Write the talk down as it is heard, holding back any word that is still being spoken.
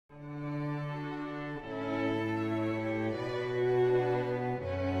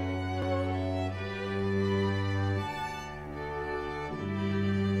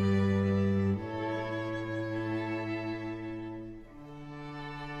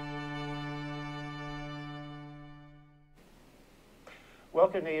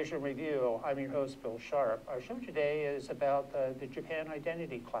Welcome to Asia Review. I'm your host, Bill Sharp. Our show today is about the Japan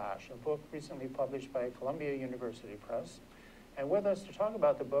Identity Clash, a book recently published by Columbia University Press. And with us to talk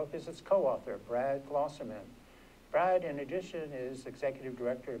about the book is its co-author, Brad Glosserman. Brad, in addition, is Executive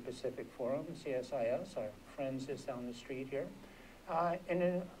Director of Pacific Forum CSIS, our friends just down the street here.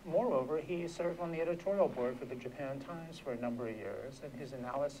 Moreover, he served on the editorial board for the Japan Times for a number of years, and his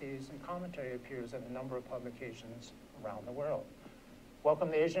analyses and commentary appears in a number of publications around the world.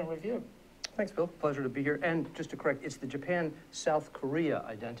 Welcome to Asian Review. Thanks, Bill. Pleasure to be here. And just to correct, it's the Japan-South Korea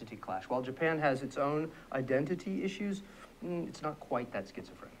identity clash. While Japan has its own identity issues, it's not quite that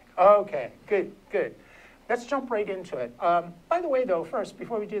schizophrenic. Okay, good, good. Let's jump right into it. By the way, though, first,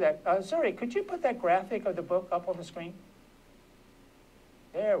 before we do that, Zuri, could you put that graphic of the book up on the screen?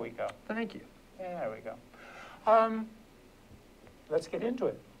 There we go. Thank you. There we go. Let's get into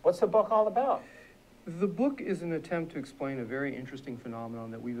it. What's the book all about? The book is an attempt to explain a very interesting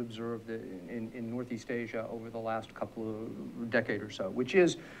phenomenon that we've observed in Northeast Asia over the last couple of decades or so, which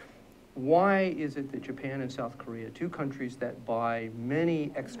is, why is it that Japan and South Korea, two countries that by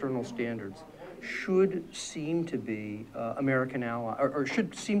many external standards should seem to be American allies, or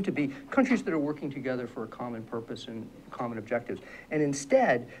should seem to be countries that are working together for a common purpose and common objectives, and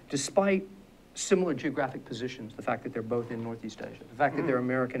instead, despite similar geographic positions, the fact that they're both in Northeast Asia, the fact that they're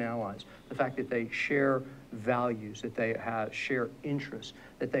American allies, the fact that they share values, that they share interests,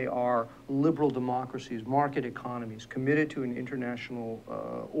 that they are liberal democracies, market economies, committed to an international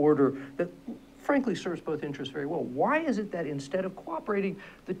order that frankly serves both interests very well. Why is it that instead of cooperating,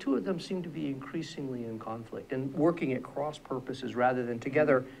 the two of them seem to be increasingly in conflict and working at cross purposes rather than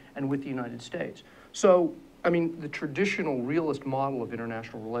together and with the United States? So, I mean, the traditional realist model of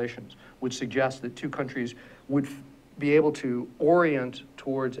international relations would suggest that two countries would be able to orient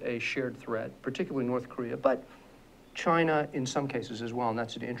towards a shared threat, particularly North Korea, but China in some cases as well, and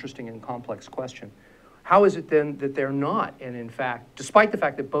that's an interesting and complex question. How is it then that they're not, and in fact, despite the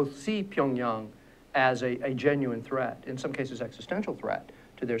fact that both see Pyongyang as a genuine threat, in some cases existential threat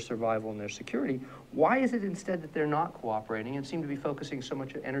to their survival and their security, why is it instead that they're not cooperating and seem to be focusing so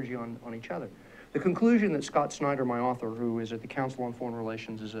much energy on each other? The conclusion that Scott Snyder, my author, who is at the Council on Foreign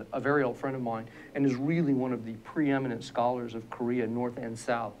Relations, is a very old friend of mine and is really one of the preeminent scholars of Korea, North and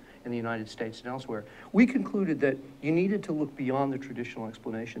South, in the United States and elsewhere, we concluded that you needed to look beyond the traditional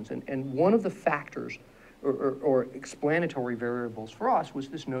explanations. And one of the factors or explanatory variables for us was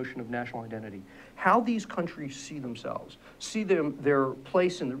this notion of national identity. How these countries see themselves, see their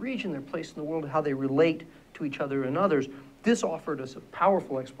place in the region, their place in the world, how they relate to each other and others. This offered us a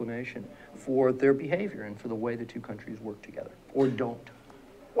powerful explanation for their behavior and for the way the two countries work together, or don't.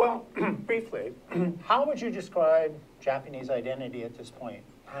 Well, briefly, how would you describe Japanese identity at this point?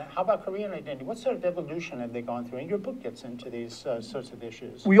 How about Korean identity? What sort of evolution have they gone through? And your book gets into these sorts of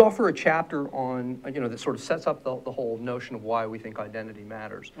issues. We offer a chapter on, that sort of sets up the whole notion of why we think identity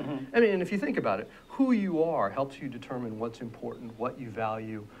matters. I mean, and if you think about it, who you are helps you determine what's important, what you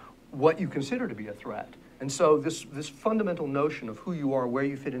value, what you consider to be a threat. And so this fundamental notion of who you are, where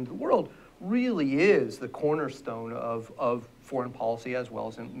you fit into the world, really is the cornerstone of foreign policy as well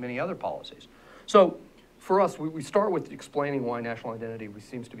as in many other policies. So for us, we start with explaining why national identity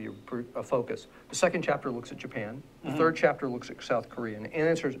seems to be a focus. The second chapter looks at Japan. The third chapter looks at South Korea and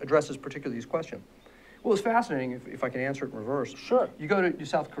addresses particularly these questions. Well, it's fascinating, if I can answer it in reverse. Sure. You go to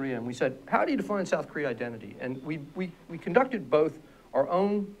South Korea, and we said, how do you define South Korea identity? And we conducted both our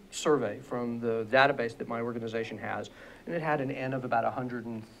own survey from the database that my organization has, and it had an N of about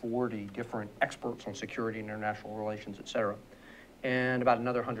 140 different experts on security and international relations, et cetera, and about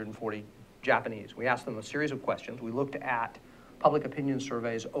another 140 Japanese. We asked them a series of questions. We looked at public opinion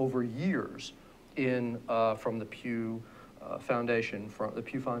surveys over years from the Pew Foundation, from the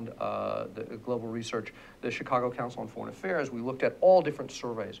Pew Fund, the Global Research, the Chicago Council on Foreign Affairs. We looked at all different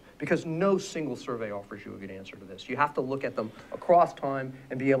surveys because no single survey offers you a good answer to this. You have to look at them across time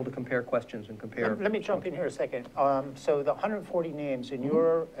and be able to compare questions and compare. Let me jump in here a second. So the 140 names in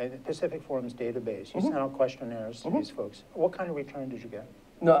your Pacific Forum's database, you sent out questionnaires to these folks. What kind of return did you get?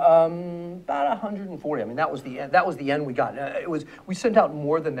 No, about 140. I mean, that was the end we got. We sent out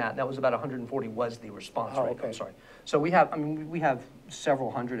more than that. That was about 140 was the response rate. Okay. I'm sorry. So we have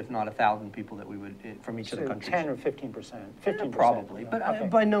several hundred, if not 1,000 people that we would from each of the countries. 10 or 15%. 15%. Probably, but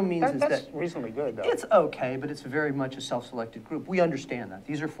by no means is that's reasonably good, though. It's okay, but it's very much a self-selected group. We understand that.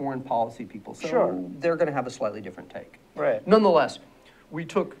 These are foreign policy people, so sure, they're going to have a slightly different take. Right. Nonetheless, we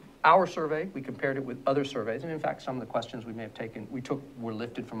took our survey, we compared it with other surveys, and in fact, some of the questions we may have taken, were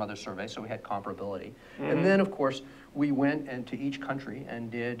lifted from other surveys, so we had comparability. And then, of course, we went into each country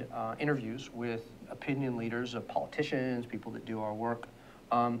and did interviews with opinion leaders, politicians, people that do our work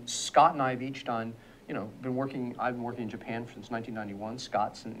Scott and I have each done, I've been working in Japan since 1991,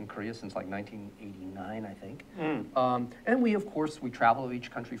 Scott's in Korea since like 1989, I think. And we, of course, we travel to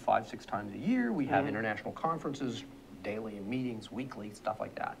each country 5-6 times a year. We have international conferences, daily meetings, weekly, stuff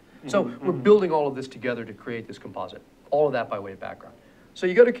like that. So we're building all of this together to create this composite. All of that by way of background. So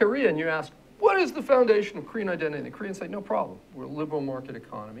you go to Korea and you ask, what is the foundation of Korean identity? And the Koreans say, no problem. We're a liberal market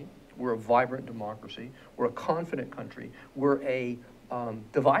economy. We're a vibrant democracy. We're a confident country. We're a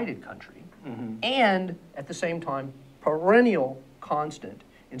divided country. And at the same time, perennial constant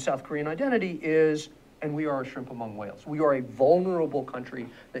in South Korean identity is, and we are a shrimp among whales. We are a vulnerable country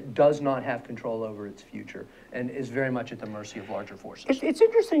that does not have control over its future and is very much at the mercy of larger forces. It's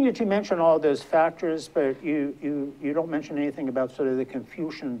interesting that you mention all those factors, but you don't mention anything about sort of the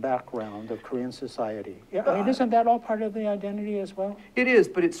Confucian background of Korean society. Yeah, I mean, isn't that all part of the identity as well? It is,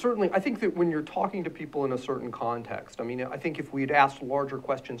 but it's certainly, I think that when you're talking to people in a certain context, I mean, I think if we'd asked larger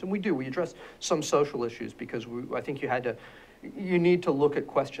questions, and we do, we address some social issues because I think you need to look at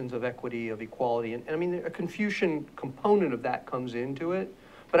questions of equity, of equality, and I mean, a Confucian component of that comes into it,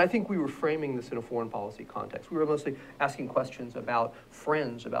 but I think we were framing this in a foreign policy context. We were mostly asking questions about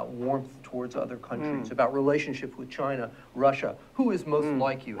friends, about warmth towards other countries, about relationship with China, Russia. Who is most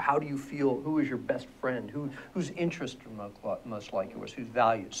like you? How do you feel? Who is your best friend? Whose interests are most like yours? Whose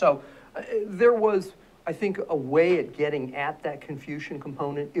values? So there was, I think, a way at getting at that Confucian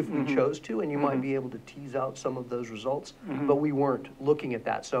component if we chose to, and you might be able to tease out some of those results, but we weren't looking at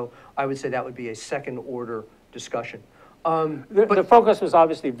that. So I would say that would be a second order discussion. The focus was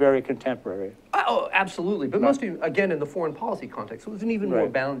obviously very contemporary. Oh, absolutely, but mostly, again, in the foreign policy context, it was an even more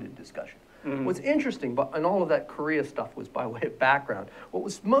bounded discussion. What's interesting, and all of that Korea stuff was by way of background, what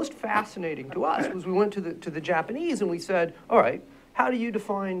was most fascinating to us was we went to the Japanese and we said, all right, how do you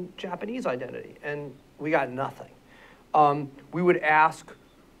define Japanese identity? And we got nothing. We would ask,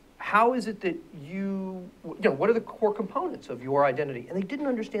 how is it that what are the core components of your identity? And they didn't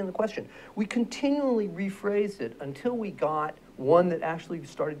understand the question. We continually rephrased it until we got one that actually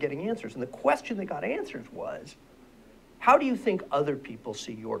started getting answers. And the question that got answers was, how do you think other people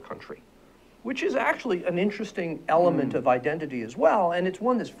see your country? Which is actually an interesting element of identity as well, and it's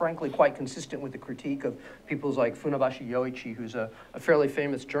one that's frankly quite consistent with the critique of people like Funabashi Yoichi, who's a very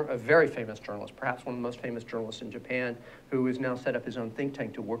famous journalist, perhaps one of the most famous journalists in Japan, who has now set up his own think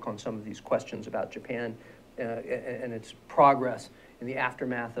tank to work on some of these questions about Japan and its progress in the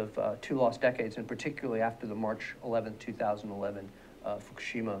aftermath of 2 lost decades, and particularly after the March 11, 2011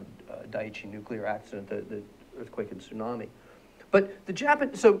 Fukushima Daiichi nuclear accident, the earthquake and tsunami. But the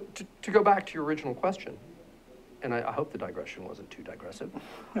Japan, so to go back to your original question, and I hope the digression wasn't too digressive.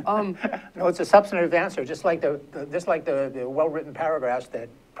 No, it's a substantive answer, just like the well-written paragraphs that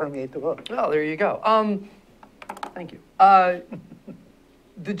permeate the book. Oh, there you go. Thank you.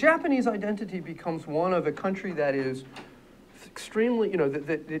 The Japanese identity becomes one of a country that is extremely,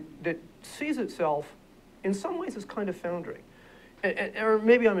 that sees itself in some ways as kind of foundering. Or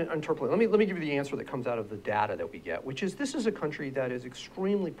maybe I'm interpolating. Let me give you the answer that comes out of the data that we get, which is this is a country that is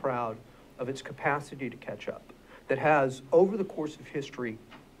extremely proud of its capacity to catch up, that has, over the course of history,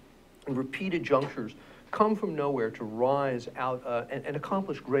 in repeated junctures, come from nowhere to rise out and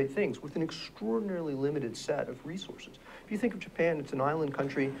accomplish great things with an extraordinarily limited set of resources. If you think of Japan, it's an island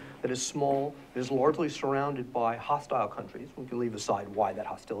country that is small, that is largely surrounded by hostile countries. We can leave aside why that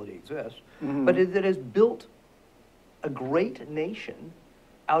hostility exists, but that has built a great nation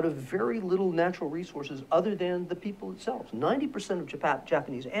out of very little natural resources other than the people themselves. 90% of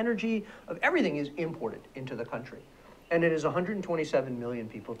Japanese energy, of everything, is imported into the country. And it is 127 million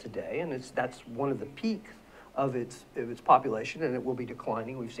people today, and that's one of the peaks of its population, and it will be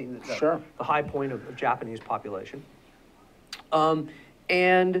declining. We've seen the high point of Japanese population.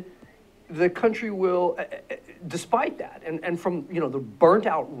 And the country will, despite that, and from the burnt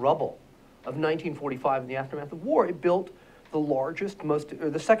out rubble of 1945 in the aftermath of war, it built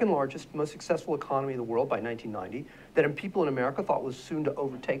the second largest, most successful economy in the world by 1990, that people in America thought was soon to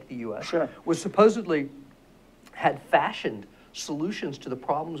overtake the U.S., was supposedly had fashioned solutions to the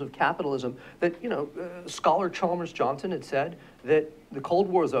problems of capitalism that, scholar Chalmers Johnson had said that the Cold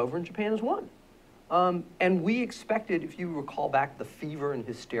War is over and Japan has won. And we expected, if you recall back the fever and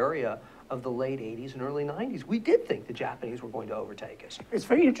hysteria of the late 80s and early 90s, we did think the Japanese were going to overtake us. It's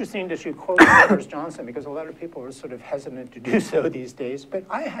very interesting that you quote Chalmers Johnson, because a lot of people are sort of hesitant to do so these days. But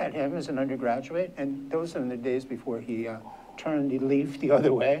I had him as an undergraduate, and those are the days before he turned the leaf the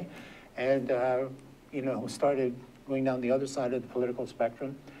other way and, started going down the other side of the political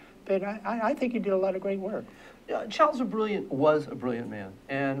spectrum. But I think he did a lot of great work. Yeah, Charles was a brilliant man.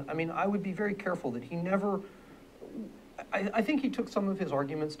 And I mean, I would be very careful that he never, I think he took some of his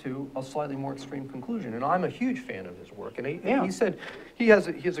arguments to a slightly more extreme conclusion, and I'm a huge fan of his work. And he said he has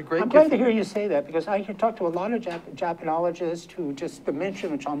a great. I'm glad to hear you say that, because I can talk to a lot of Japanologists who just the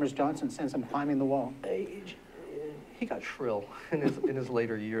mention of Chalmers Johnson sends them climbing the wall. He got shrill in his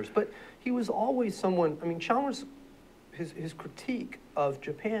later years, but he was always someone. I mean, Chalmers, his critique of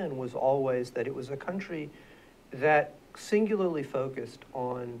Japan was always that it was a country that singularly focused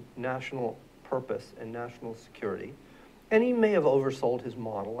on national purpose and national security. And he may have oversold his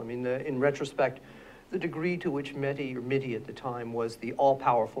model. I mean, in retrospect, the degree to which MITI at the time was the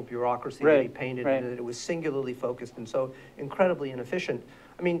all-powerful bureaucracy that he painted, and that it was singularly focused and so incredibly inefficient.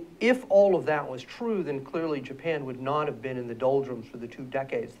 I mean, if all of that was true, then clearly Japan would not have been in the doldrums for the 2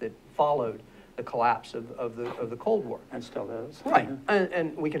 decades that followed the collapse of the Cold War. And still is. Right,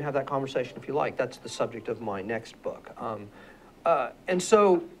 and we can have that conversation if you like. That's the subject of my next book. And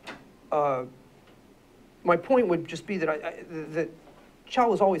so, my point would just be that Chow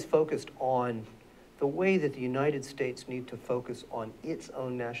was always focused on the way that the United States need to focus on its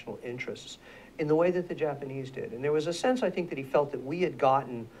own national interests in the way that the Japanese did. And there was a sense, I think, that he felt that we had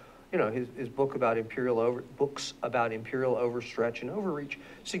gotten, you know, his book about books about imperial overstretch and overreach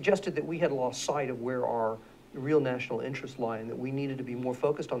suggested that we had lost sight of where our real national interests lie, and that we needed to be more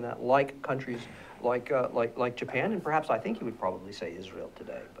focused on that, like countries like Japan, and perhaps I think he would probably say Israel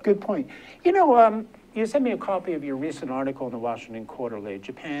today. But. Good point. You know, you sent me a copy of your recent article in the Washington Quarterly,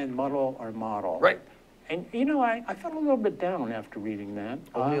 Japan, Muddle or Model. Right. And, you know, I felt a little bit down after reading that.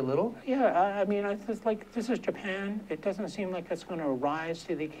 Only a little? Yeah, I mean, it's like, this is Japan. It doesn't seem like it's going to rise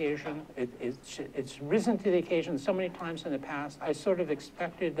to the occasion. It's risen to the occasion so many times in the past. I sort of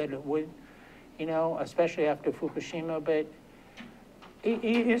expected that it would, you know, especially after Fukushima, but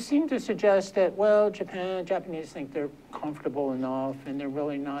it seemed to suggest that, well, Japanese think they're comfortable enough, and they're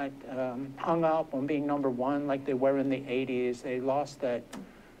really not hung up on being #1 like they were in the 80s. They lost that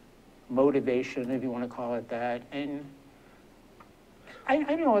motivation, if you want to call it that. And I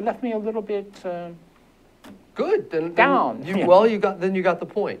don't know, it left me a little bit good. Then down. Well, you got the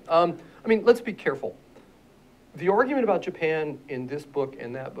point. I mean, let's be careful. The argument about Japan in this book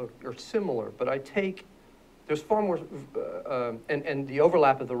and that book are similar, but there's far more, and the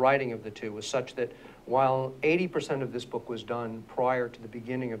overlap of the writing of the two was such that while 80% of this book was done prior to the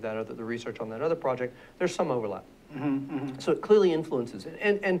beginning of the research on that other project, there's some overlap. So it clearly influences it.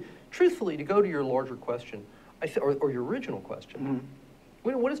 And truthfully, to go to your larger question, or your original question,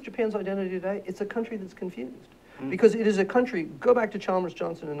 what is Japan's identity today? It's a country that's confused. Because it is a country, go back to Chalmers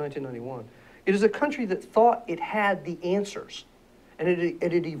Johnson in 1991, it is a country that thought it had the answers. And it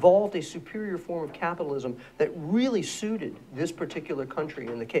had evolved a superior form of capitalism that really suited this particular country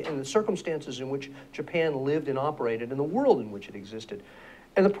in the circumstances in which Japan lived and operated and the world in which it existed.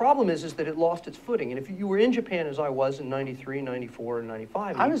 And the problem is that it lost its footing. And if you were in Japan, as I was in 93, 94, and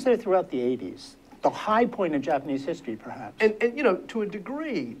 95. I was there throughout the 80s. The high point of Japanese history, perhaps. And you know, to a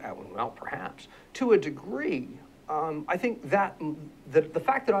degree, well, perhaps, to a degree, I think that the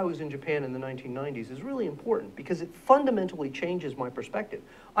fact that I was in Japan in the 1990s is really important because it fundamentally changes my perspective.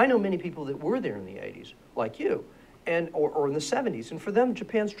 I know many people that were there in the 80s, like you, or in the 70s, and for them,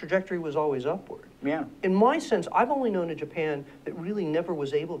 Japan's trajectory was always upward. Yeah. In my sense, I've only known a Japan that really never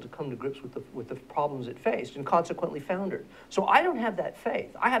was able to come to grips with the problems it faced and consequently foundered. So I don't have that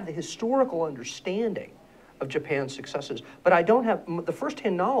faith. I have the historical understanding of Japan's successes, but I don't have the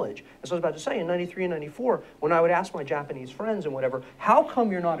first-hand knowledge, as I was about to say, in 93 and 94, when I would ask my Japanese friends and whatever, how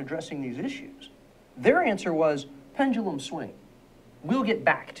come you're not addressing these issues? Their answer was, pendulum swing. We'll get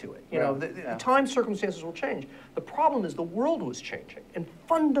back to it. You know, the time circumstances will change. The problem is the world was changing in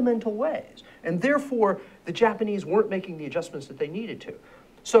fundamental ways, and therefore the Japanese weren't making the adjustments that they needed to.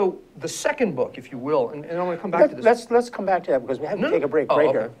 So the second book, if you will, and I'm going to come back to this. Let's come back to that because we have to take a break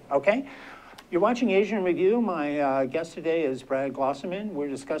here. Okay. You're watching Asian Review. My guest today is Brad Glosserman. We're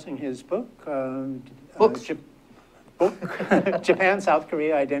discussing his book, Japan-South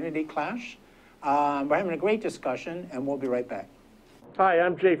Korea Identity Clash. We're having a great discussion, and we'll be right back. Hi,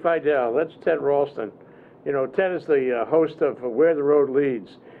 I'm Jay Fidel. That's Ted Ralston. You know, Ted is the host of Where the Road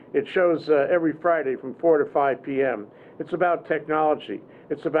Leads. It shows every Friday from 4 to 5 p.m. It's about technology.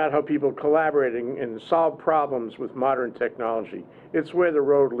 It's about how people collaborating and solve problems with modern technology. It's where the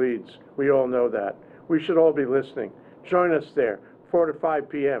road leads. We all know that. We should all be listening. Join us there, 4 to 5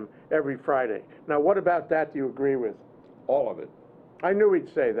 p.m. every Friday. Now, what about that do you agree with? All of it. I knew he'd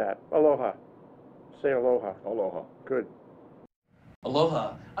say that. Aloha. Say aloha. Aloha. Good.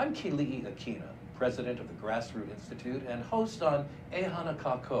 Aloha, I'm Keli'i Akina, president of the Grassroots Institute, and host on Ehana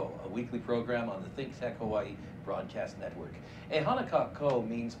Kako, a weekly program on the ThinkTech Hawaii broadcast network. Ehana Kako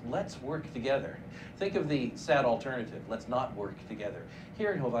means let's work together. Think of the sad alternative, let's not work together.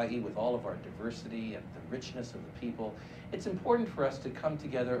 Here in Hawaii, with all of our diversity and the richness of the people, it's important for us to come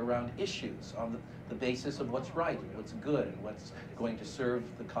together around issues on the basis of what's right and what's good and what's going to serve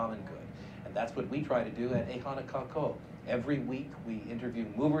the common good. And that's what we try to do at Ehana Kako. Every week we interview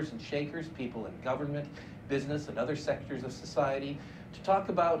movers and shakers, people in government, business, and other sectors of society to talk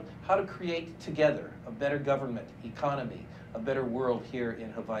about how to create together a better government, economy, a better world here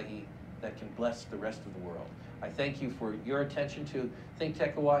in Hawaii that can bless the rest of the world. I thank you for your attention to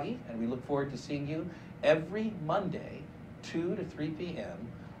ThinkTech Hawaii, and we look forward to seeing you every Monday, 2 to 3 p.m.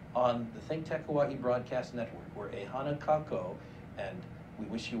 on the ThinkTech Hawaii Broadcast Network. We're Ehana Kako, and we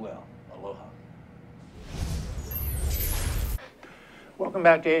wish you well. Aloha. Welcome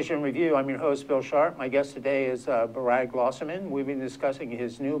back to Asia in Review. I'm your host, Bill Sharp. My guest today is Brad Glosserman. We've been discussing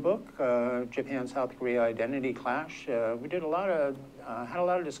his new book, Japan-South Korea Identity Clash. We did had a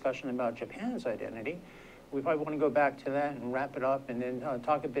lot of discussion about Japan's identity. We probably want to go back to that and wrap it up, and then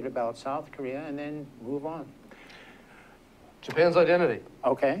talk a bit about South Korea, and then move on. Japan's identity.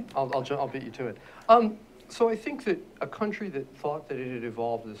 Okay. I'll beat you to it. So I think that a country that thought that it had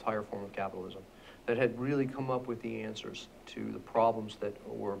evolved this higher form of capitalism, that had really come up with the answers to the problems that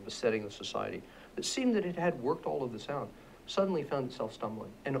were besetting the society, that seemed that it had worked all of this out, suddenly found itself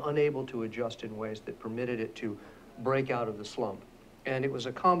stumbling and unable to adjust in ways that permitted it to break out of the slump. And it was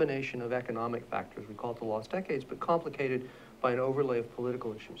a combination of economic factors, we call it the lost decades, but complicated by an overlay of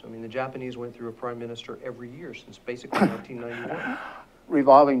political issues. I mean, the Japanese went through a prime minister every year since basically 1991.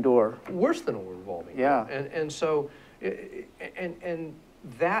 Revolving door. Worse than a revolving door. Yeah. And so, and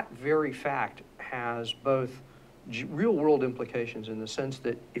that very fact has both real world implications in the sense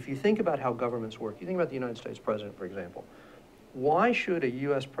that if you think about how governments work, you think about the United States president, for example. Why should a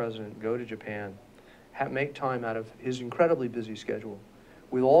US president go to Japan, make time out of his incredibly busy schedule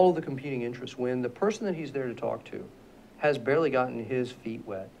with all of the competing interests when the person that he's there to talk to has barely gotten his feet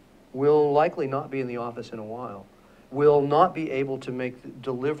wet, will likely not be in the office in a while, will not be able to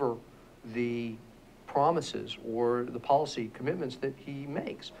deliver the promises or the policy commitments that he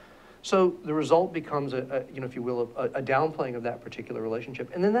makes. So the result becomes if you will, a downplaying of that particular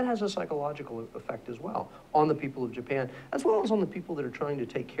relationship. And then that has a psychological effect as well on the people of Japan, as well as on the people that are trying to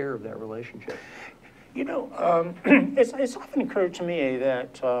take care of that relationship. You know, it's often occurred to me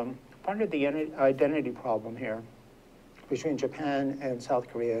that part of the identity problem here between Japan and South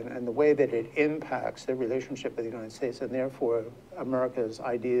Korea and the way that it impacts the relationship with the United States and therefore America's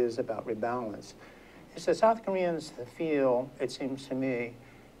ideas about rebalance is that South Koreans feel, it seems to me,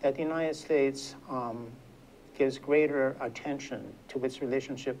 that the United States gives greater attention to its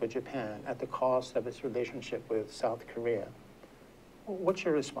relationship with Japan at the cost of its relationship with South Korea. What's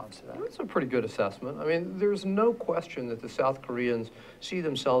your response to that? That's a pretty good assessment. I mean, there's no question that the South Koreans see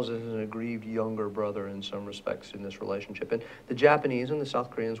themselves as an aggrieved younger brother in some respects in this relationship. And the Japanese and the South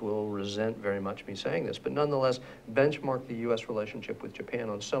Koreans will resent very much me saying this, but nonetheless benchmark the U.S. relationship with Japan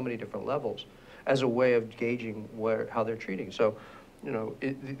on so many different levels as a way of gauging how they're treating. So, you know,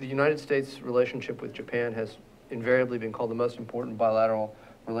 the United States relationship with Japan has invariably been called the most important bilateral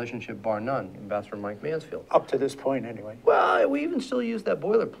relationship, bar none, Ambassador Mike Mansfield. Up to this point, anyway. Well, we even still use that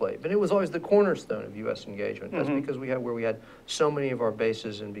boilerplate, but it was always the cornerstone of U.S. engagement. That's because we had so many of our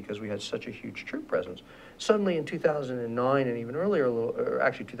bases and because we had such a huge troop presence. Suddenly in 2009 and even earlier, or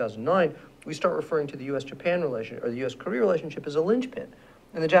actually 2009, we start referring to the U.S.-Japan relationship, or the U.S.-Korea relationship as a linchpin.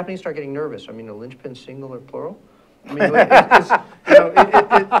 And the Japanese start getting nervous. I mean, a linchpin single or plural? I mean,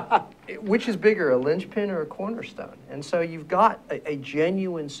 which is bigger, a linchpin or a cornerstone? And so you've got a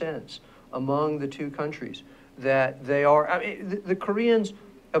genuine sense among the two countries that they are, I mean, the Koreans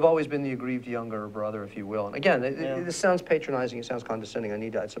have always been the aggrieved younger brother, if you will. And again, this sounds patronizing, it sounds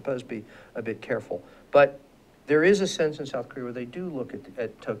condescending. I suppose, be a bit careful. But there is a sense in South Korea where they do look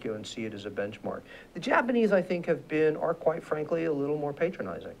at Tokyo and see it as a benchmark. The Japanese, I think, are quite frankly a little more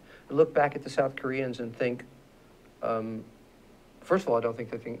patronizing. They look back at the South Koreans and think, first of all, I don't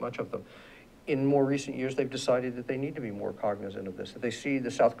think they think much of them. In more recent years, they've decided that they need to be more cognizant of this, that they see the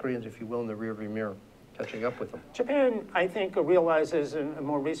South Koreans, if you will, in the rearview mirror, catching up with them. Japan, I think, realizes in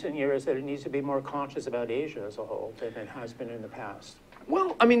more recent years that it needs to be more conscious about Asia as a whole than it has been in the past.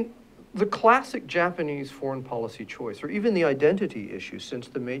 Well, I mean, the classic Japanese foreign policy choice, or even the identity issue since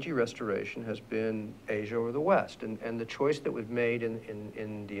the Meiji Restoration, has been Asia or the West. And the choice that was made in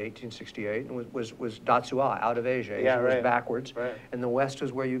the 1868 was Datsuai, out of Asia. Asia was backwards. Right. And the West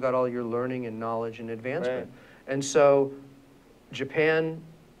was where you got all your learning and knowledge and advancement. Right. And so Japan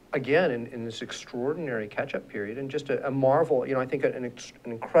again, in this extraordinary catch-up period, and just a marvel, I think an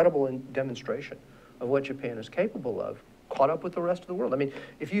incredible demonstration of what Japan is capable of, caught up with the rest of the world. I mean,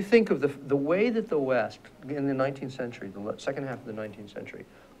 if you think of the way that the West, in the 19th century, the second half of the 19th century,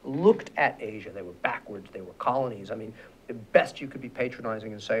 looked at Asia, they were backwards, they were colonies. I mean, at best you could be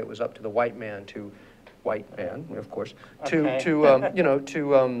patronizing and say it was up to the white man, of course, to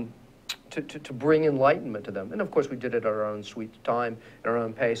bring enlightenment to them. And of course we did it at our own sweet time, at our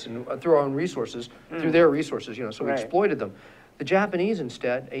own pace, and through our own resources, through their resources, so we exploited them. The Japanese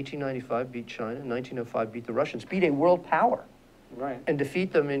instead, 1895 beat China, 1905 beat the Russians, beat a world power. Right. And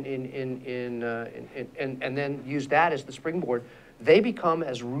defeat them and then use that as the springboard. They become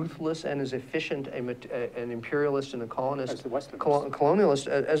as ruthless and as efficient an imperialist and a colonist, as the Western colonialist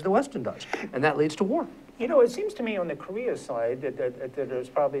as the Western does. And that leads to war. It seems to me on the Korea side that there's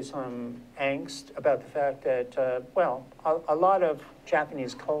probably some angst about the fact that, a lot of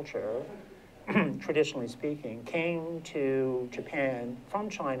Japanese culture, traditionally speaking, came to Japan from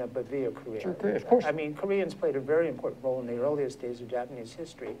China, but via Korea. Sure, Korea, of course. I mean, Koreans played a very important role in the earliest days of Japanese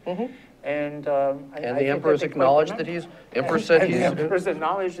history. And the emperor's acknowledged that emperor said he's... The emperor's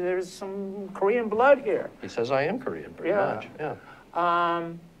acknowledged there's some Korean blood here. He says, I am Korean, pretty much.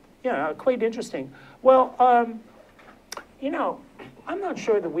 Yeah. Quite interesting. Well, I'm not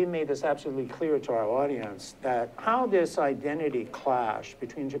sure that we made this absolutely clear to our audience that how this identity clash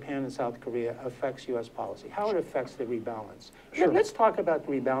between Japan and South Korea affects U.S. policy, how it affects the rebalance. Sure. Let's talk about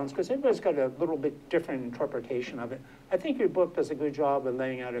the rebalance, because everybody's got a little bit different interpretation of it. I think your book does a good job of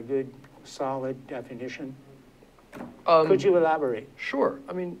laying out a good, solid definition. Could you elaborate? Sure.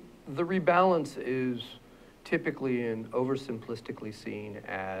 I mean, the rebalance is typically and oversimplistically seen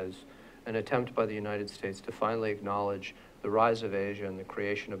as an attempt by the United States to finally acknowledge the rise of Asia and the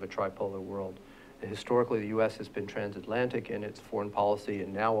creation of a tripolar world. Historically, the U.S. has been transatlantic in its foreign policy,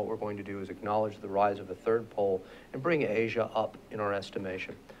 and now what we're going to do is acknowledge the rise of a third pole and bring Asia up in our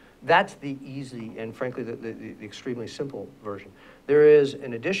estimation. That's the easy and, frankly, the extremely simple version. There is,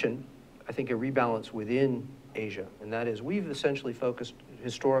 in addition, I think, a rebalance within Asia, and that is we've essentially focused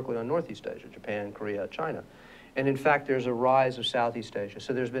historically on Northeast Asia, Japan, Korea, China. And in fact, there's a rise of Southeast Asia.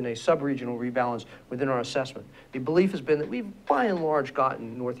 So there's been a sub-regional rebalance within our assessment. The belief has been that we've, by and large,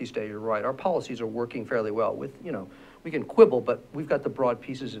 gotten Northeast Asia right. Our policies are working fairly well with, we can quibble, but we've got the broad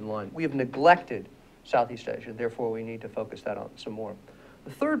pieces in line. We have neglected Southeast Asia, therefore we need to focus that on some more.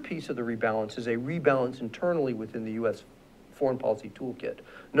 The third piece of the rebalance is a rebalance internally within the U.S. foreign policy toolkit.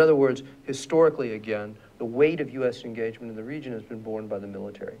 In other words, historically, again, the weight of U.S. engagement in the region has been borne by the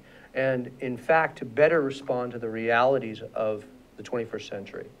military. And in fact, to better respond to the realities of the 21st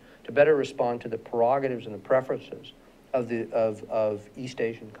century, to better respond to the prerogatives and the preferences of East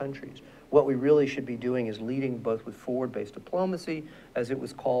Asian countries, what we really should be doing is leading both with forward-based diplomacy, as it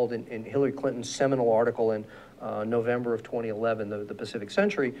was called in Hillary Clinton's seminal article in November of 2011, the Pacific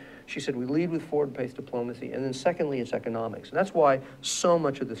Century. She said we lead with forward-based diplomacy, and then secondly, it's economics. And that's why so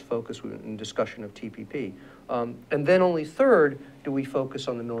much of this focus was in discussion of TPP. And then only third do we focus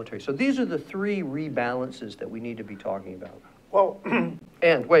on the military. So these are the three rebalances that we need to be talking about. Well, to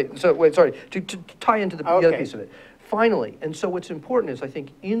tie into the other piece of it. Finally, and so what's important is, I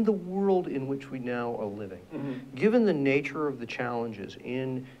think, in the world in which we now are living, given the nature of the challenges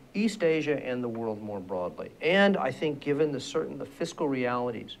in East Asia and the world more broadly, and I think given the fiscal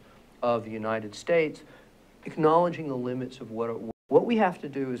realities of the United States, acknowledging the limits of what we have to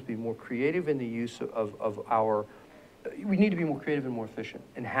do is be more creative in the use we need to be more creative and more efficient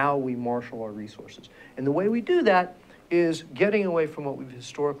in how we marshal our resources. And the way we do that is getting away from what we've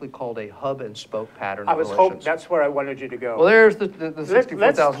historically called a hub and spoke pattern of relations. hoping that's where I wanted you to go. Well, there's the $64,000.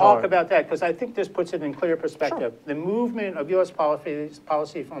 Let's talk about that, because I think this puts it in clear perspective. Sure. The movement of U.S.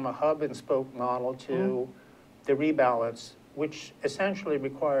 policy from a hub and spoke model to the rebalance, which essentially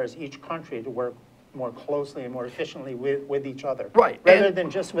requires each country to work more closely and more efficiently with each other. Right. Rather than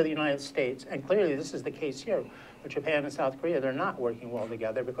just with the United States. And clearly this is the case here. With Japan and South Korea, they're not working well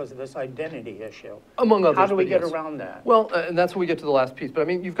together because of this identity issue. Among others. How do we get around that? Well, and that's when we get to the last piece. But I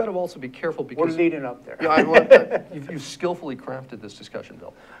mean, you've got to also be careful because... We're leading up there. Yeah, you've skillfully crafted this discussion,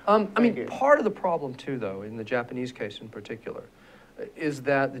 Bill. Part of the problem too, though, in the Japanese case in particular, is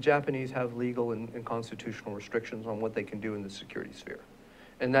that the Japanese have legal and constitutional restrictions on what they can do in the security sphere.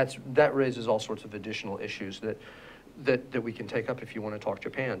 And that raises all sorts of additional issues that we can take up if you want to talk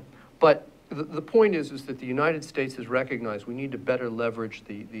Japan. But the point is that the United States has recognized we need to better leverage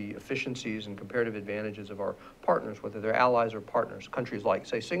the efficiencies and comparative advantages of our partners, whether they're allies or partners, countries like,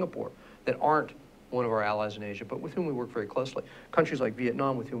 say, Singapore, that aren't one of our allies in Asia, but with whom we work very closely. Countries like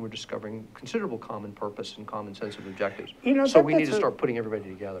Vietnam, with whom we're discovering considerable common purpose and common sense of objectives. You know, so we need to start putting everybody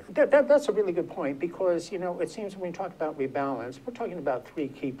together. That's a really good point, because, you know, it seems when we talk about rebalance, we're talking about three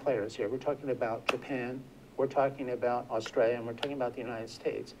key players here. We're talking about Japan, we're talking about Australia, and we're talking about the United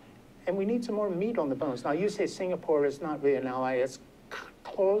States. And we need some more meat on the bones. Now, you say Singapore is not really an ally. It's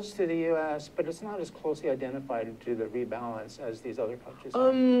close to the U.S., but it's not as closely identified to the rebalance as these other countries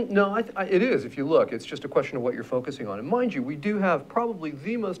are. No, it is, if you look. It's just a question of what you're focusing on. And mind you, we do have probably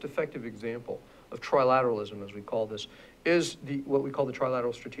the most effective example of trilateralism, as we call this, is what we call the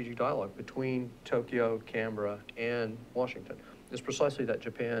trilateral strategic dialogue between Tokyo, Canberra, and Washington. It's precisely that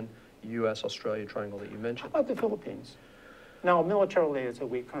Japan, U.S., Australia triangle that you mentioned. How about the Philippines? Now, militarily, it's a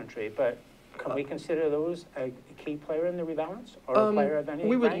weak country, but can we consider those a key player in the rebalance, or a player of any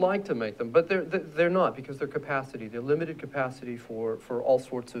We would rank? like to make them, but they're not, because their capacity, their limited capacity for all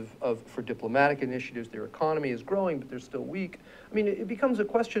sorts for diplomatic initiatives. Their economy is growing, but they're still weak. I mean, it becomes a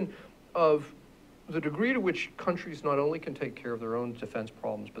question of the degree to which countries not only can take care of their own defense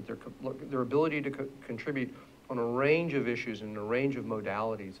problems, but their ability to contribute on a range of issues and a range of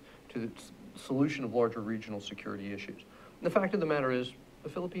modalities to the solution of larger regional security issues. And the fact of the matter is, the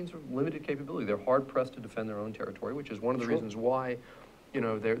Philippines are limited capability. They're hard-pressed to defend their own territory, which is one of the reasons why, you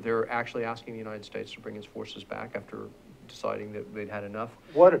know, they're actually asking the United States to bring its forces back after deciding that they'd had enough.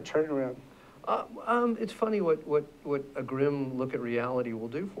 What a turnaround. It's funny what a grim look at reality will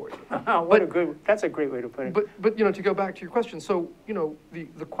do for you. That's a great way to put it. But you know, to go back to your question, so, you know,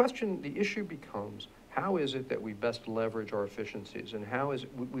 the issue becomes, how is it that we best leverage our efficiencies, and how is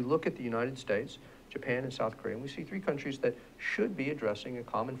it, we look at the United States, Japan, and South Korea, and we see three countries that should be addressing a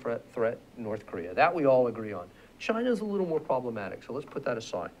common threat, North Korea. That we all agree on. China's a little more problematic, so let's put that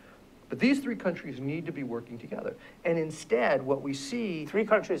aside. But these three countries need to be working together. And instead, what we see... Three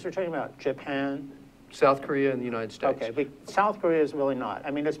countries we're talking about: Japan, South Korea, and the United States. Okay, but South Korea is really not.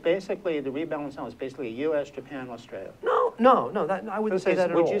 I mean, it's basically, the rebalance now is basically U.S., Japan, Australia. No, I wouldn't say that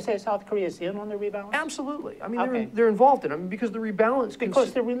at all. Would you say South Korea is in on the rebalance? Absolutely. I mean, Okay. they're involved in it. I mean, because the rebalance...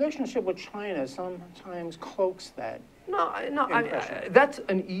 Because the relationship with China sometimes cloaks that impression. That's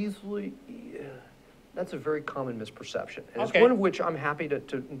an easily... That's a very common misperception. And Okay. it's one of which I'm happy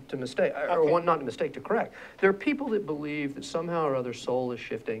to mistake, or not to mistake, to correct. There are people that believe that somehow or other Seoul is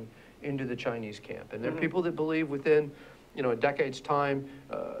shifting into the Chinese camp. And there are people that believe within, you know, a decade's time,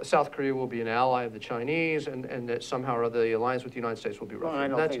 South Korea will be an ally of the Chinese, and that somehow or other the alliance with the United States will be rough. Well, I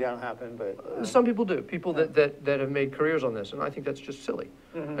don't think that'll happen, but... Some people do, people that have made careers on this, and I think that's just silly.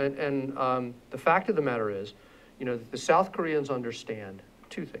 And the fact of the matter is, you know, the South Koreans understand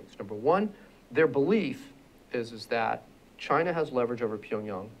two things. Number one, their belief is that China has leverage over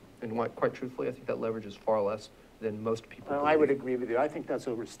Pyongyang, and quite truthfully, I think that leverage is far less than most people believe. I would agree with you. I think that's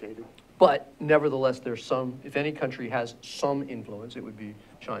overstated. But nevertheless, there's some, if any country has some influence, it would be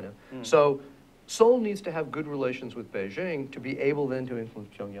China. So Seoul needs to have good relations with Beijing to be able then to influence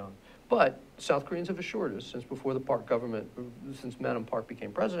Pyongyang. But South Koreans have assured us, since before the Park government, since Madam Park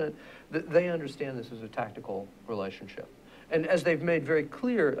became president, that they understand this as a tactical relationship. And as they've made very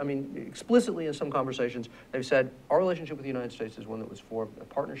clear, I mean, explicitly in some conversations, they've said, our relationship with the United States is one that was formed, a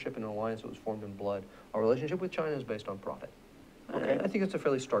partnership and an alliance that was formed in blood. Our relationship with China is based on profit. Okay. I think it's a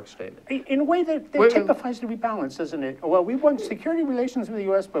fairly stark statement. In a way that typifies the rebalance, doesn't it? Well, we want security relations with the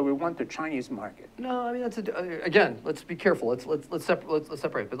U.S., but we want the Chinese market. No, I mean, that's again. Let's be careful. Let's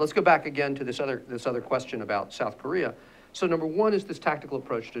separate. But let's go back again to this other question about South Korea. So number one is this tactical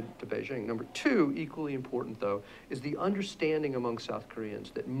approach to Beijing. Number two, equally important though, is the understanding among South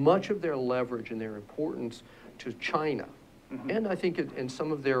Koreans that much of their leverage and their importance to China, and I think in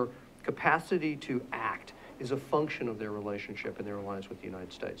some of their capacity to act, is a function of their relationship and their alliance with the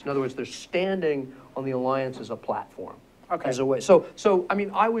United States. In other words, they're standing on the alliance as a platform, as a way. So I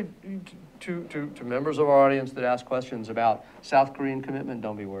mean, I would, to members of our audience that ask questions about South Korean commitment,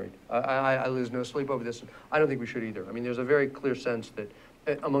 don't be worried. I lose no sleep over this. I don't think we should either. I mean, there's a very clear sense that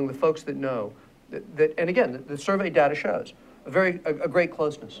among the folks that know, that and again, the survey data shows a great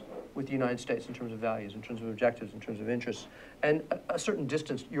closeness with the United States in terms of values, in terms of objectives, in terms of interests, and a certain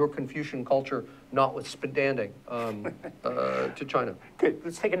distance, your Confucian culture notwithstanding, to China. Good.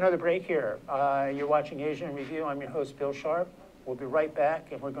 Let's take another break here. You're watching Asia in Review. I'm your host, Bill Sharp. We'll be right back,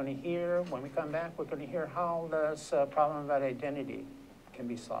 and we're going to hear, when we come back, we're going to hear how this problem about identity can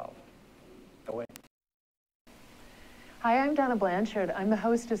be solved. Go away. Hi, I'm Donna Blanchard. I'm the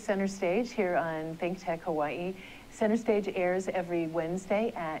host of Center Stage here on ThinkTech Hawaii. Center Stage airs every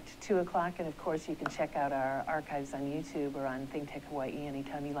Wednesday at 2 o'clock, and of course you can check out our archives on YouTube or on ThinkTech Hawaii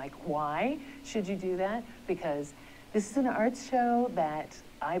anytime you like. Why should you do that? Because This is an arts show that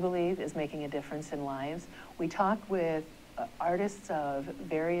I believe is making a difference in lives. We talk with artists of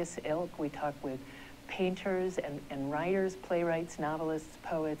various ilk. We talk with painters and writers, playwrights, novelists,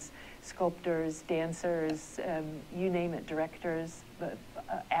 poets, sculptors, dancers, you name it, directors,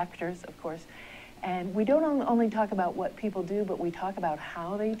 actors, of course. And we don't only talk about what people do, but we talk about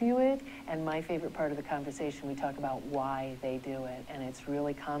how they do it. And my favorite part of the conversation, we talk about why they do it. And it's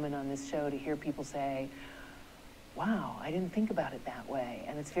really common on this show to hear people say, wow, I didn't think about it that way.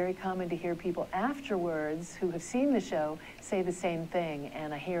 And it's very common to hear people afterwards who have seen the show say the same thing.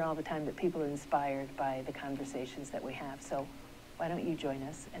 And I hear all the time that people are inspired by the conversations that we have. So why don't you join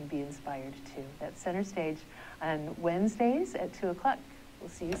us and be inspired too? That's Center Stage on Wednesdays at 2 o'clock. We'll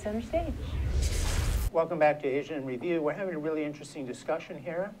see you center stage. Welcome back to Asia in Review. We're having a really interesting discussion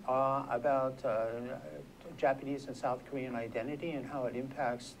here about Japanese and South Korean identity and how it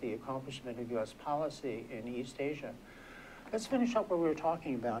impacts the accomplishment of U.S. policy in East Asia. Let's finish up what we were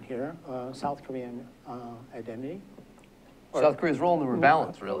talking about here, South Korean identity. South Korea's role in the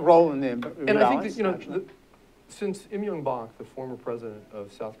rebalance, really. Role in the rebalance. And I think that, since Im Young-bak, the former president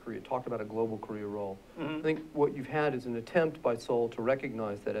of South Korea, talked about a global Korea role, I think what you've had is an attempt by Seoul to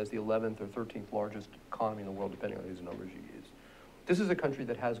recognize that as the 11th or 13th largest economy in the world, depending on whose numbers you use. This is a country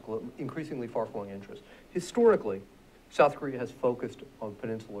that has increasingly far-flowing interests. Historically, South Korea has focused on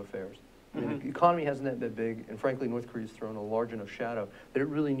peninsular affairs. I mean, the economy hasn't that big, and frankly, North Korea's thrown a large enough shadow that it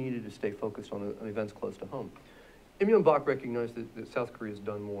really needed to stay focused on events close to home. Im Young-bak recognized that South Korea has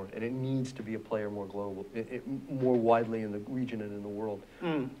done more, and it needs to be a player more global, more widely in the region and in the world.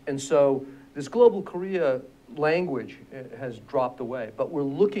 And so this global Korea language has dropped away, but we're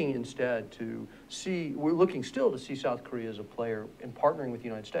looking instead to see, still to see South Korea as a player in partnering with the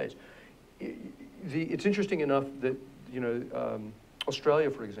United States. It's interesting enough that,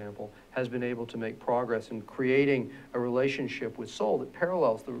 Australia, for example, has been able to make progress in creating a relationship with Seoul that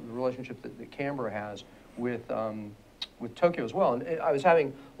parallels the relationship that Canberra has with Tokyo as well. And I was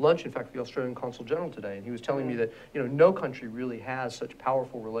having lunch, in fact, with the Australian Consul General today, and he was telling me that no country really has such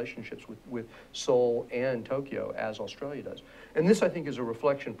powerful relationships with Seoul and Tokyo as Australia does. And this, I think, is a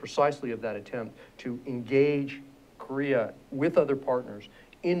reflection precisely of that attempt to engage Korea with other partners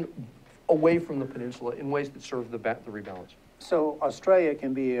away from the peninsula in ways that serve the rebalance. So Australia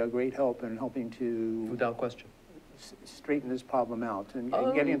can be a great help in helping to, without question, straighten this problem out and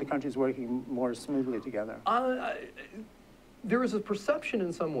getting the countries working more smoothly together. There is a perception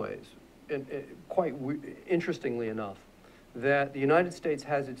in some ways, and quite interestingly enough, that the United States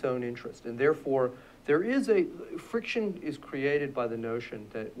has its own interest, and therefore there is friction is created by the notion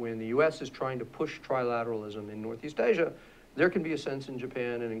that when the U.S. is trying to push trilateralism in Northeast Asia, there can be a sense in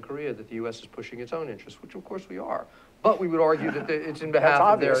Japan and in Korea that the U.S. is pushing its own interests, which of course we are. But we would argue that it's in behalf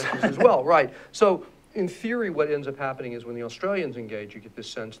of their interests as well, right? So in theory, what ends up happening is when the Australians engage, you get this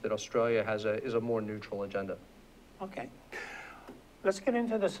sense that Australia is a more neutral agenda. Okay. Let's get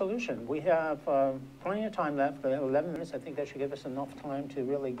into the solution. We have plenty of time left. We have 11 minutes. I think that should give us enough time to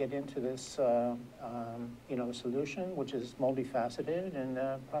really get into this, solution, which is multifaceted, and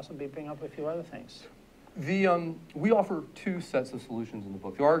possibly bring up a few other things. We offer two sets of solutions in the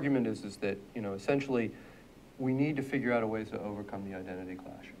book. The argument is that, essentially, we need to figure out a way to overcome the identity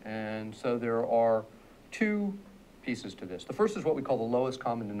clash. And so there are two pieces to this. The first is what we call the lowest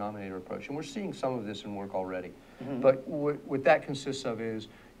common denominator approach, and we're seeing some of this in work already. But what that consists of is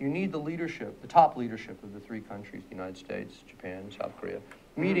you need the leadership, the top leadership of the three countries, the United States, Japan, and South Korea,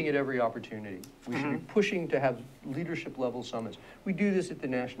 meeting at every opportunity. We should be pushing to have leadership level summits. We do this at the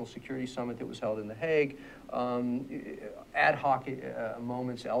National Security Summit that was held in The Hague, ad hoc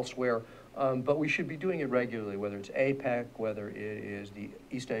moments elsewhere, but we should be doing it regularly, whether it's APEC, whether it is the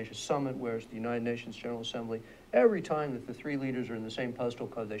East Asia Summit, where it's the United Nations General Assembly. Every time that the three leaders are in the same postal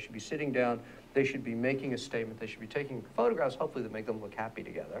code, they should be sitting down, they should be making a statement, they should be taking photographs, hopefully that make them look happy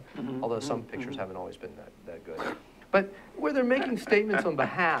together, although some pictures haven't always been that good. But where they're making statements on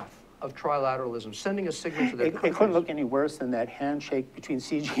behalf of trilateralism, sending a signal to their countries. It couldn't look any worse than that handshake between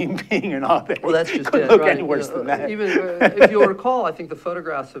Xi Jinping and Abe. Well, that's just couldn't it, look right? any worse than that. Even if you'll recall, I think the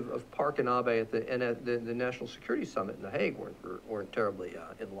photographs of Park and Abe at the National Security Summit in The Hague weren't terribly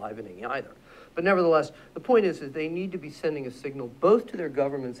enlivening either. But nevertheless, the point is that they need to be sending a signal both to their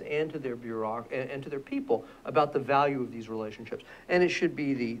governments and to their and to their people about the value of these relationships. And it should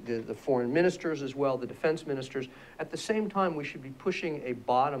be the foreign ministers as well, the defense ministers. At the same time, we should be pushing a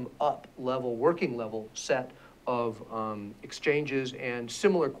bottom-up level, working level set of exchanges and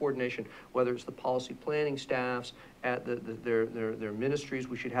similar coordination, whether it's the policy planning staffs at their ministries.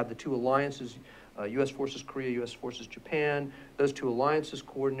 We should have the two alliances, U.S. Forces Korea, U.S. Forces Japan, those two alliances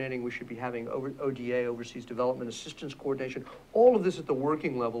coordinating. We should be having ODA, Overseas Development Assistance Coordination. All of this at the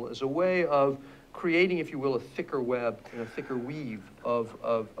working level is a way of creating, if you will, a thicker web and a thicker weave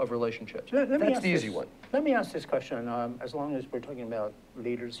of relationships. That's the easy one. Let me ask this question, as long as we're talking about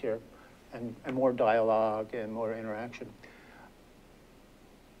leaders here and more dialogue and more interaction.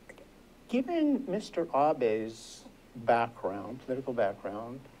 Given Mr. Abe's background, political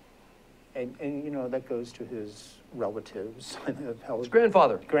background, and you know, that goes to his relatives. His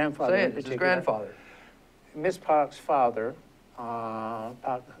grandfather. Grandfather. Say it, it's his grandfather. Ms. Park's father,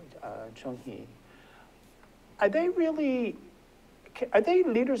 Park Chung-hee. Are they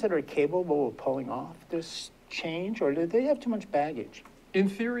leaders that are capable of pulling off this change, or do they have too much baggage? In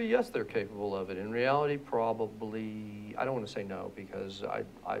theory, yes, they're capable of it. In reality, probably, I don't want to say no, because I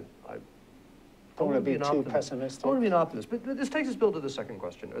don't want to be too pessimistic. I want to be an optimist. But this takes us, Bill, to the second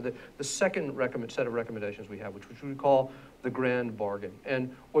question, or the second set of recommendations we have, which we call the grand bargain.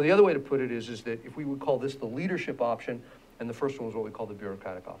 Or the other way to put it is that if we would call this the leadership option, and the first one was what we call the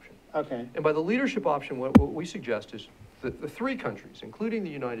bureaucratic option. Okay. And by the leadership option, what we suggest is that the three countries, including the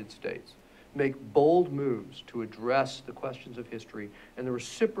United States, make bold moves to address the questions of history and the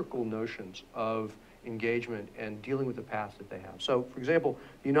reciprocal notions of engagement and dealing with the past that they have. So, for example,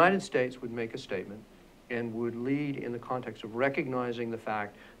 the United States would make a statement and would lead in the context of recognizing the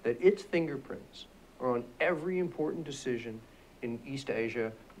fact that its fingerprints are on every important decision in East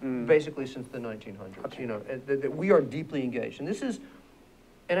Asia, basically since the 1900s. Okay. You know, that we are deeply engaged. And this is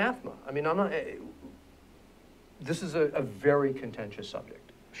anathema. I mean, this is a very contentious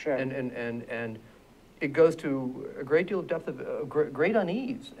subject. Sure. And it goes to a great deal of depth of great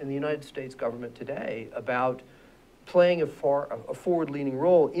unease in the United States government today about playing a forward-leaning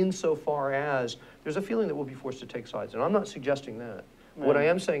role insofar as there's a feeling that we'll be forced to take sides. And I'm not suggesting that. Right. What I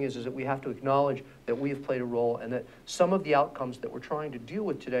am saying is that we have to acknowledge that we have played a role and that some of the outcomes that we're trying to deal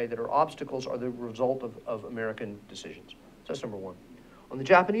with today that are obstacles are the result of American decisions. So that's number one. On the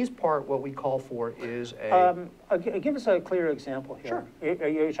Japanese part, what we call for is a... give us a clear example here.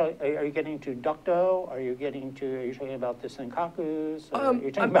 Sure. Are you getting to Dokdo? Are you talking about the Senkakus? Are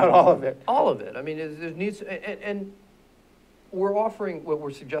you talking about all of it? All of it. I mean, there needs... And we're offering, what we're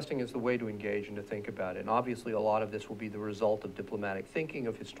suggesting is the way to engage and to think about it. And obviously, a lot of this will be the result of diplomatic thinking,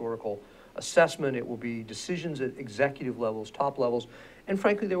 of historical assessment. It will be decisions at executive levels, top levels. And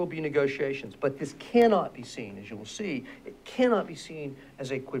frankly, there will be negotiations. But this cannot be seen, as you will see, it cannot be seen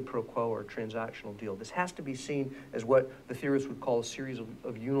as a quid pro quo or a transactional deal. This has to be seen as what the theorists would call a series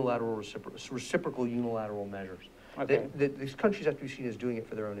of unilateral, reciprocal unilateral measures. Okay. These countries have to be seen as doing it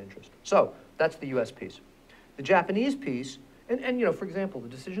for their own interest. So that's the U.S. piece. The Japanese piece, and you know, for example, the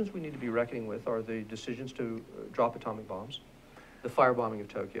decisions we need to be reckoning with are the decisions to drop atomic bombs, the firebombing of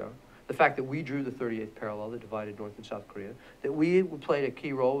Tokyo, the fact that we drew the 38th parallel that divided North and South Korea, that we played a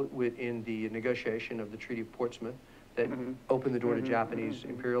key role in the negotiation of the Treaty of Portsmouth that opened the door to Japanese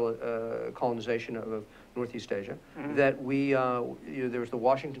imperial colonization of Northeast Asia, that we, you know, there was the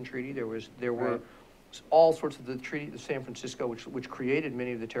Washington Treaty, there were all sorts of the Treaty of San Francisco, which created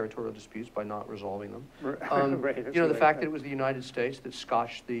many of the territorial disputes by not resolving them. You know, the fact that it was the United States that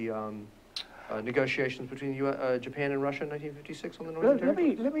scotched the negotiations between Japan and Russia in 1956 on the Northern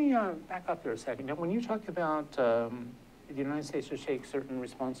Territory. Let me back up there a second. Now, when you talked about the United States to take certain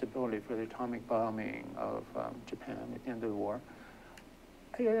responsibility for the atomic bombing of Japan at the end of the war,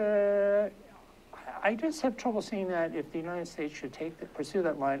 I just have trouble seeing that if the United States should pursue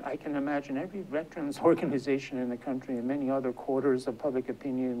that line. I can imagine every veterans organization in the country and many other quarters of public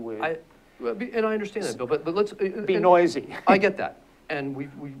opinion would... and I understand that, Bill, but let's... be noisy. I get that. And we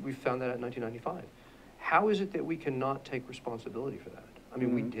found that at 1995. How is it that we cannot take responsibility for that? I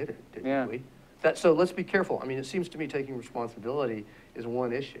mean, we did it, didn't we? So let's be careful. I mean, it seems to me taking responsibility is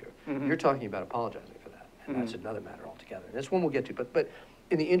one issue. You're talking about apologizing for that, and that's another matter altogether. And that's one we'll get to. But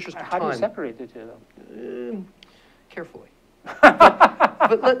in the interest of time... How do you separate the two, though? Carefully.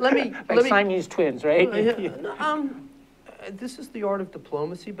 but let me... Like Siamese twins, right? This is the art of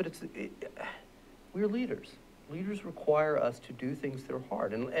diplomacy, but we're leaders. Leaders require us to do things that are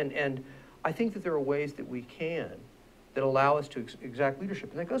hard. And I think that there are ways that we can that allow us to exact leadership.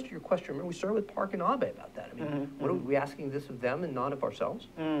 And that goes to your question. Remember, we started with Park and Abe about that. I mean, what are we asking this of them and not of ourselves?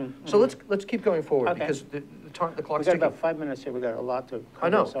 So let's keep going forward because the clock's ticking. We've got about 5 minutes here. We've got a lot to cover. I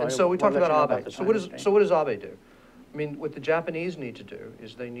know. And so we talked about Abe. So what does Abe do? I mean, what the Japanese need to do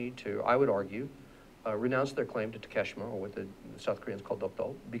is they need to, I would argue, renounce their claim to Takeshima, or what the South Koreans call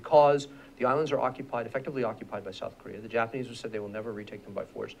Dokdo, because the islands are effectively occupied by South Korea. The Japanese have said they will never retake them by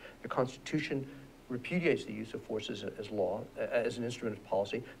force. The Constitution repudiates the use of force as law, as an instrument of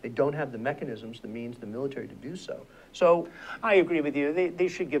policy. They don't have the mechanisms, the means, the military to do so. So I agree with you. They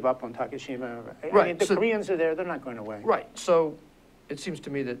should give up on Takashima. Right, I mean, the so- Koreans are there. They're not going away. Right. So it seems to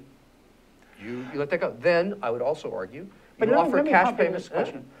me that you let that go. Then I would also argue But you let me- offer let me cash hop in payments. this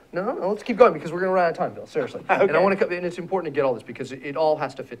question. No, let's keep going because we're going to run out of time, Bill. Seriously. And Okay. I want to, and it's important to get all this because it all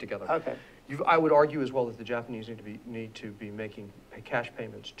has to fit together. Okay. I would argue as well that the Japanese need to be making cash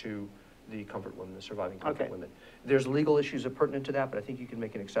payments to the comfort women, the surviving comfort Okay. women. There's legal issues that are pertinent to that, but I think you can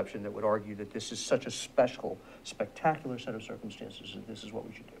make an exception that would argue that this is such a special, spectacular set of circumstances that this is what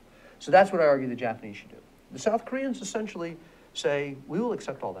we should do. So that's what I argue the Japanese should do. The South Koreans essentially say, we will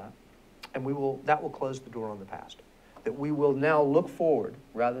accept all that, and that will close the door on the past. That we will now look forward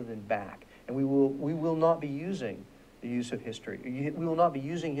rather than back, and we will not be using the use of history. We will not be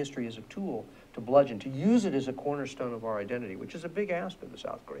using history as a tool to bludgeon, to use it as a cornerstone of our identity, which is a big ask of the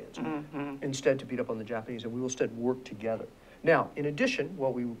South Koreans, instead to beat up on the Japanese, and we will instead work together. Now, in addition,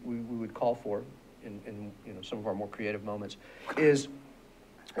 what we would call for in some of our more creative moments is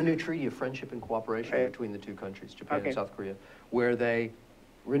a new treaty of friendship and cooperation between the two countries, Japan and South Korea, where they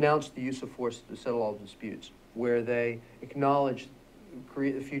renounce the use of force to settle all disputes, where they acknowledge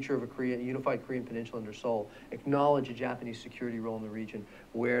the future of a unified Korean peninsula under Seoul, acknowledge a Japanese security role in the region,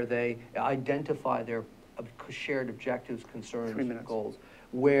 where they identify their shared objectives, concerns, and goals,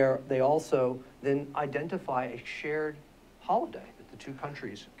 where they also then identify a shared holiday that the two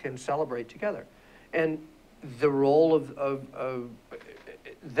countries can celebrate together. And the role of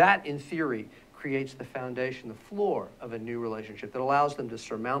that, in theory, creates the foundation, the floor of a new relationship that allows them to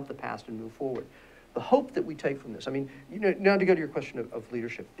surmount the past and move forward. The hope that we take from this, I mean, now to go to your question of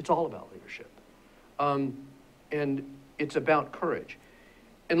leadership, it's all about leadership. And it's about courage.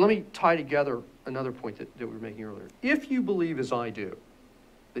 And let me tie together another point that we were making earlier. If you believe, as I do,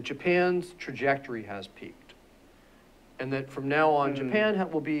 that Japan's trajectory has peaked, and that from now on, Japan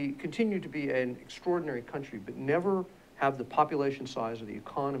will continue to be an extraordinary country, but never have the population size or the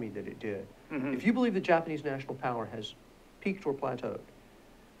economy that it did. If you believe that Japanese national power has peaked or plateaued,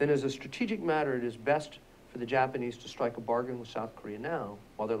 then as a strategic matter, it is best for the Japanese to strike a bargain with South Korea now,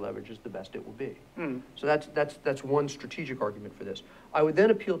 while their leverage is the best it will be. So that's one strategic argument for this. I would then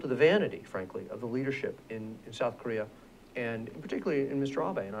appeal to the vanity, frankly, of the leadership in South Korea, and particularly in Mr.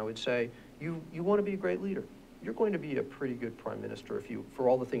 Abe, and I would say, you want to be a great leader. You're going to be a pretty good prime minister for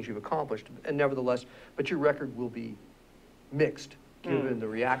all the things you've accomplished, and nevertheless, but your record will be mixed, given the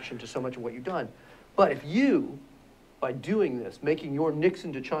reaction to so much of what you've done. But if you, by doing this, making your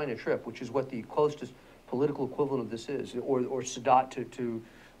Nixon to China trip, which is what the closest political equivalent of this is, or Sadat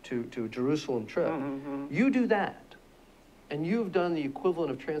to Jerusalem trip, you do that, and you've done the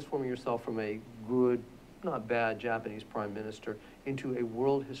equivalent of transforming yourself from a good, not bad Japanese prime minister into a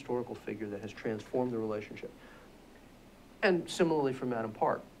world historical figure that has transformed the relationship. And similarly for Madam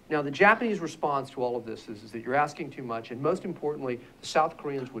Park. Now, the Japanese response to all of this is that you're asking too much, and most importantly, the South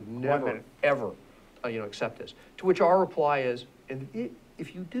Koreans would never, ever accept this. To which our reply is, and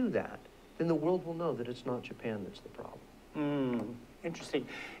if you do that, then the world will know that it's not Japan that's the problem. Interesting.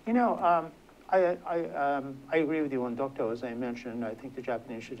 You know, I agree with you on Dokdo, as I mentioned. I think the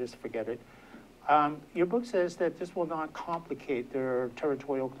Japanese should just forget it. Your book says that this will not complicate their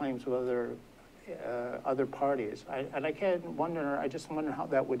territorial claims with other parties. I just wonder how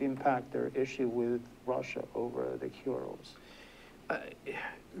that would impact their issue with Russia over the Kurils.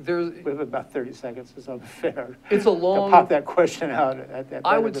 We have about 30 seconds. It's unfair. It's a long. To pop that question out at that.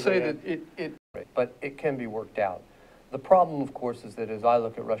 I would say that but it can be worked out. The problem, of course, is that as I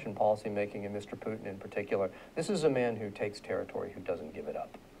look at Russian policymaking and Mr. Putin in particular, this is a man who takes territory, who doesn't give it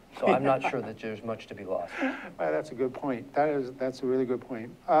up. So I'm not sure that there's much to be lost. Well, that's a good point. That's a really good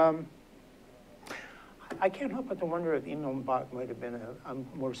point. I can't help but to wonder if Imam Bak might have been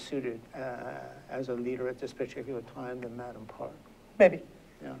more suited as a leader at this particular time than Madam Park. Maybe.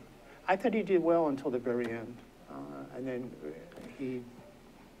 Yeah. I thought he did well until the very end. And then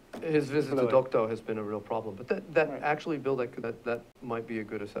his visit to Dokdo has been a real problem. But actually, Bill, that might be a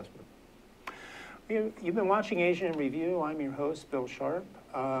good assessment. You've been watching Asia in Review. I'm your host, Bill Sharp.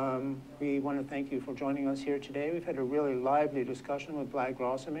 We want to thank you for joining us here today. We've had a really lively discussion with Brad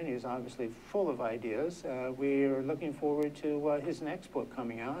Glosserman. He's obviously full of ideas. We're looking forward to his next book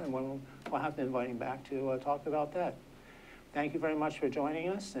coming out, and we'll have to invite him back to talk about that. Thank you very much for joining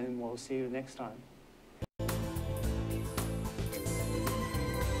us, and we'll see you next time.